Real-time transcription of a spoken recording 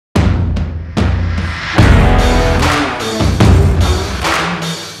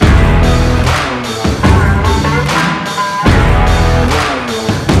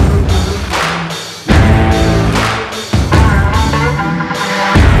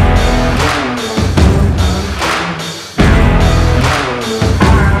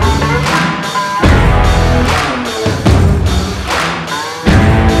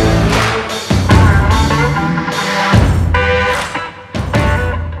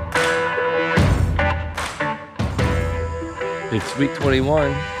It's week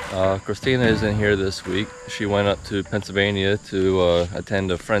 21. Christina isn't here this week. She went up to Pennsylvania to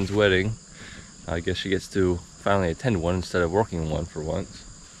attend a friend's wedding. I guess she gets to finally attend one instead of working one for once.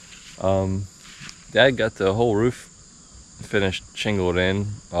 Dad got the whole roof finished shingled in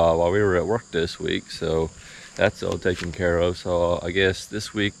while we were at work this week, so that's all taken care of. So I guess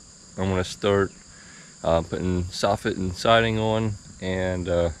this week I'm going to start putting soffit and siding on,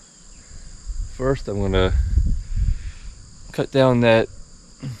 and first I'm going to cut down that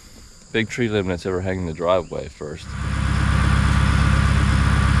big tree limb that's overhanging the driveway first.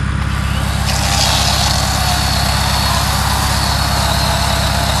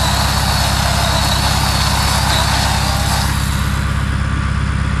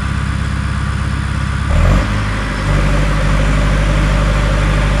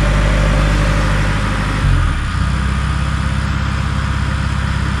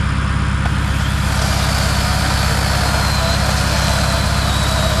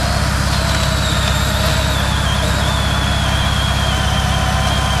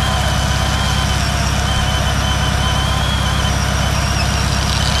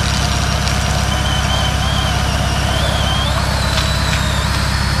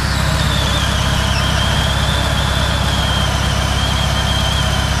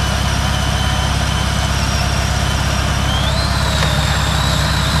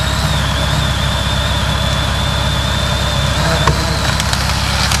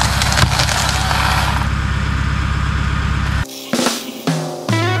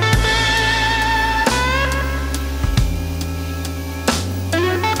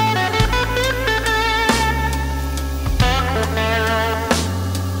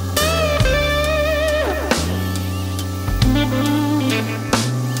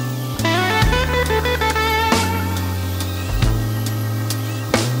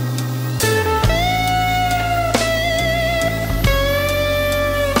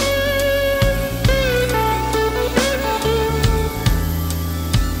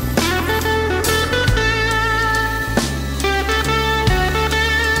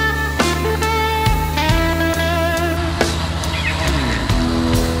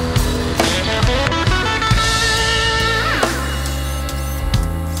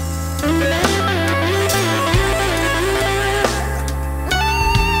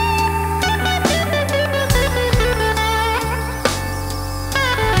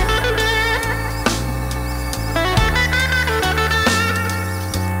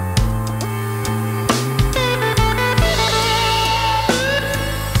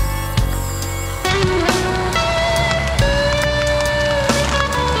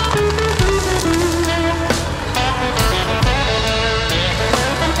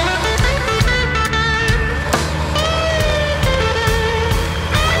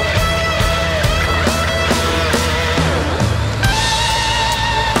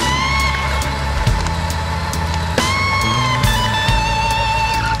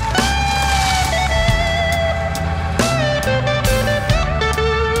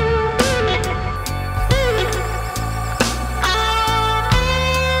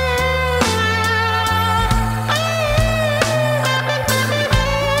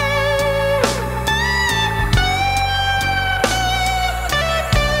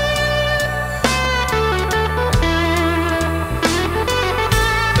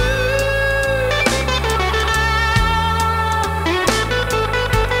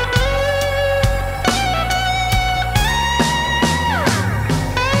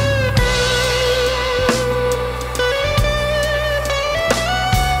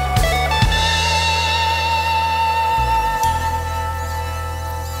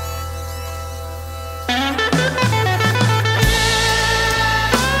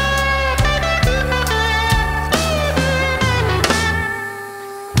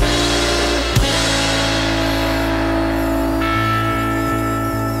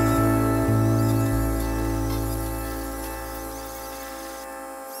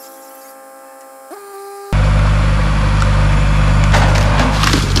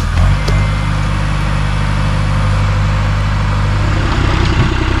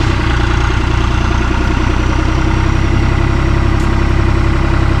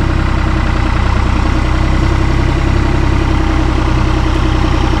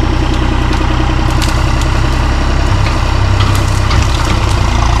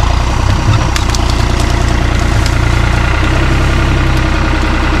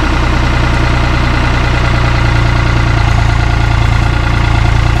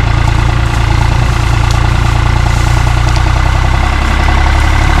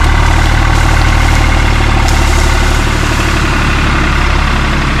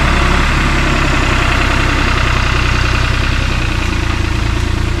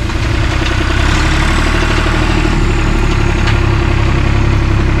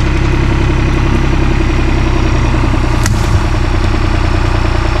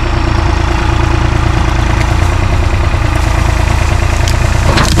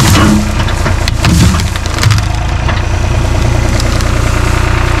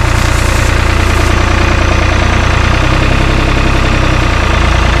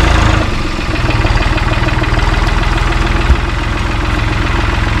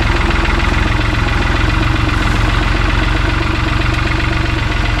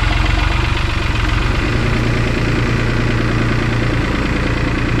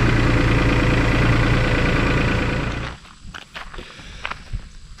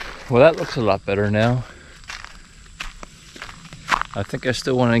 Well, that looks a lot better now. I think I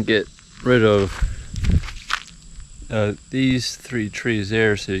still want to get rid of these 3 trees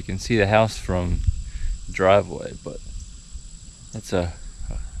there so you can see the house from the driveway, but that's a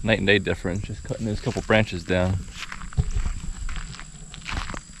night and day difference, just cutting those couple branches down.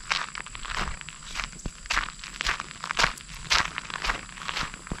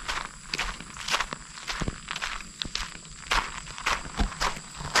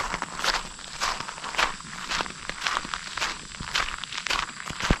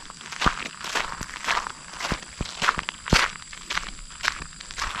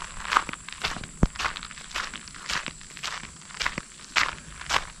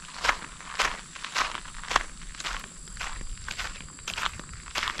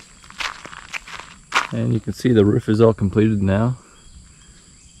 And you can see the roof is all completed now.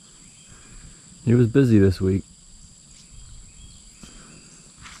 It was busy this week.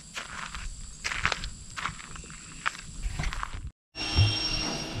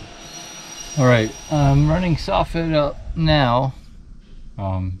 Alright, I'm running soffit up now.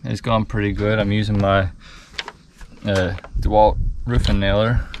 It's gone pretty good. I'm using my DeWalt roofing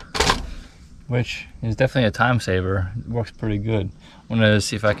nailer, which is definitely a time saver. It works pretty good. I'm gonna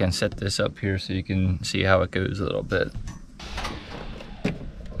see if I can set this up here so you can see how it goes a little bit.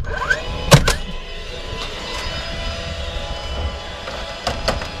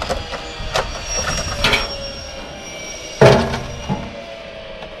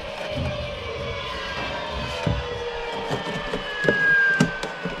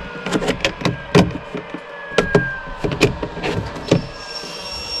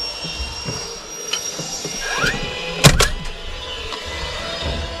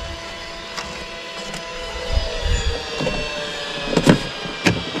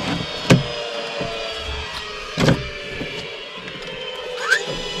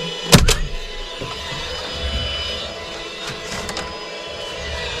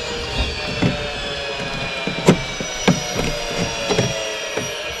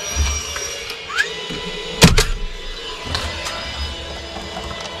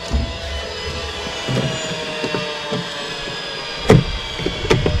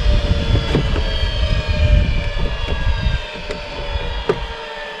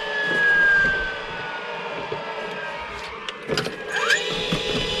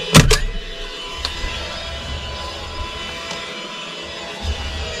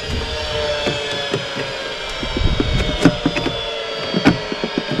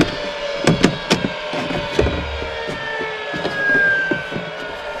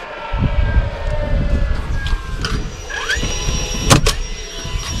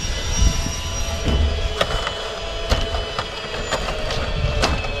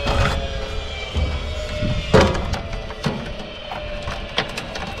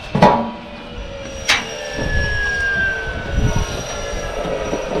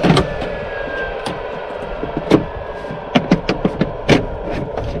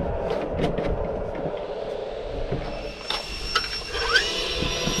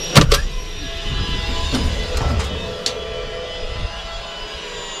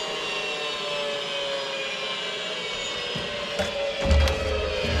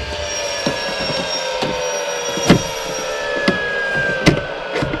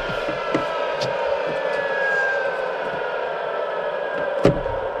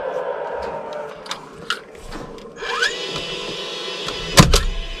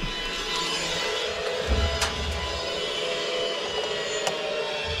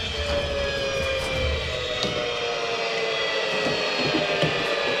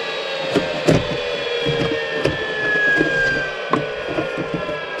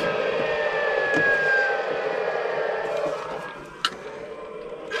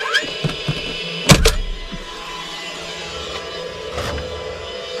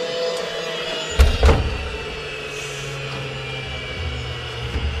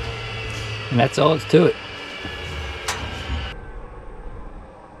 And that's all that's to it.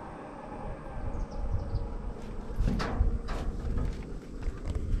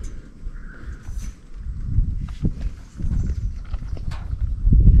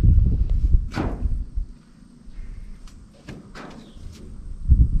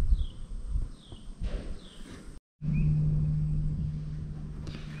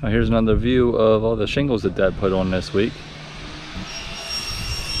 Now here's another view of all the shingles that Dad put on this week.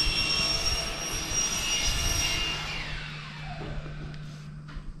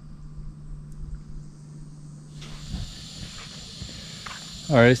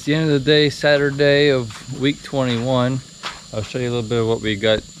 Alright, it's the end of the day, Saturday of week 21. I'll show you a little bit of what we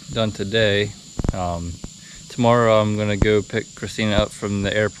got done today. tomorrow I'm gonna go pick Christina up from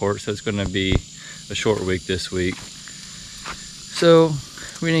the airport, so it's gonna be a short week this week. So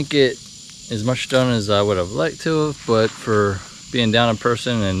we didn't get as much done as I would have liked to have, but for being down in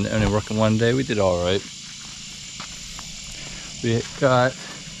person and only working one day, we did all right. We got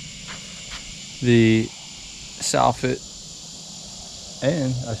the soffit,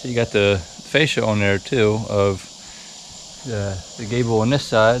 and I see you got the fascia on there too of the gable on this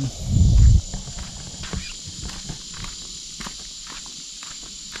side.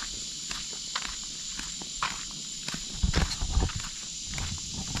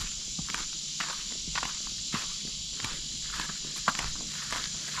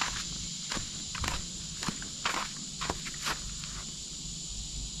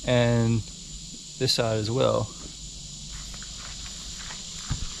 And this side as well.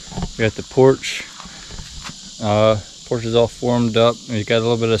 We got the porch. Porch is all formed up. We got a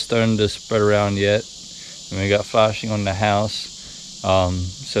little bit of stone to spread around yet. And we got flashing on the house.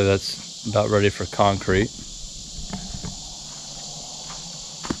 So that's about ready for concrete.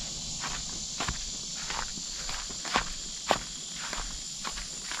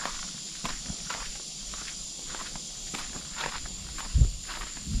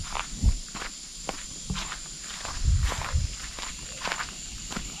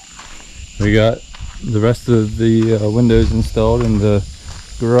 We got the rest of the windows installed in the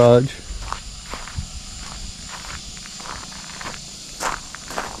garage.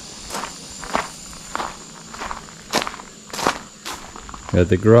 Got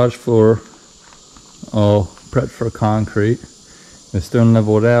the garage floor all prepped for concrete. The stone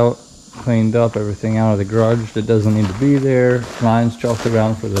leveled out, cleaned up everything out of the garage that doesn't need to be there. Lines chalked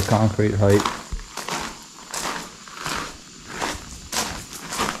around for the concrete height.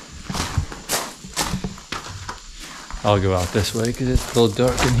 I'll go out this way because it's a little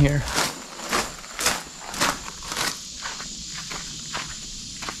dark in here.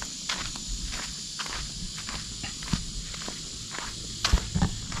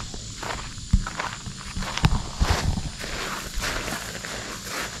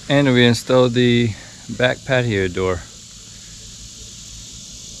 And we installed the back patio door.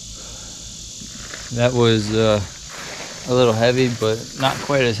 That was a little heavy, but not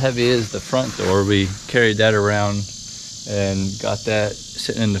quite as heavy as the front door. We carried that around and got that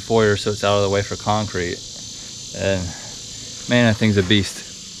sitting in the foyer so it's out of the way for concrete. And man, that thing's a beast.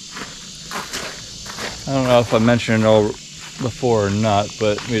 I don't know if I mentioned it all before or not,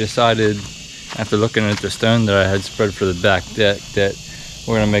 but we decided after looking at the stone that I had spread for the back deck that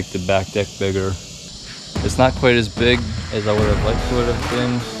we're gonna make the back deck bigger. It's not quite as big as I would have liked to have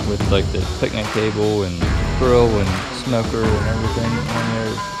been with like the picnic table and grill and smoker and everything on there.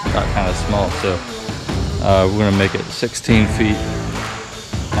 It got kind of small, so we're gonna make it 16 feet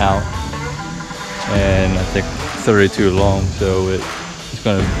out and I think 32 long, so it's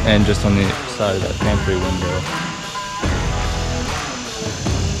gonna end just on the side of that pantry window.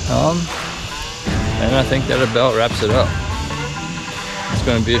 And I think that about wraps it up. It's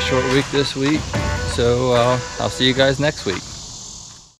gonna be a short week this week, so I'll see you guys next week.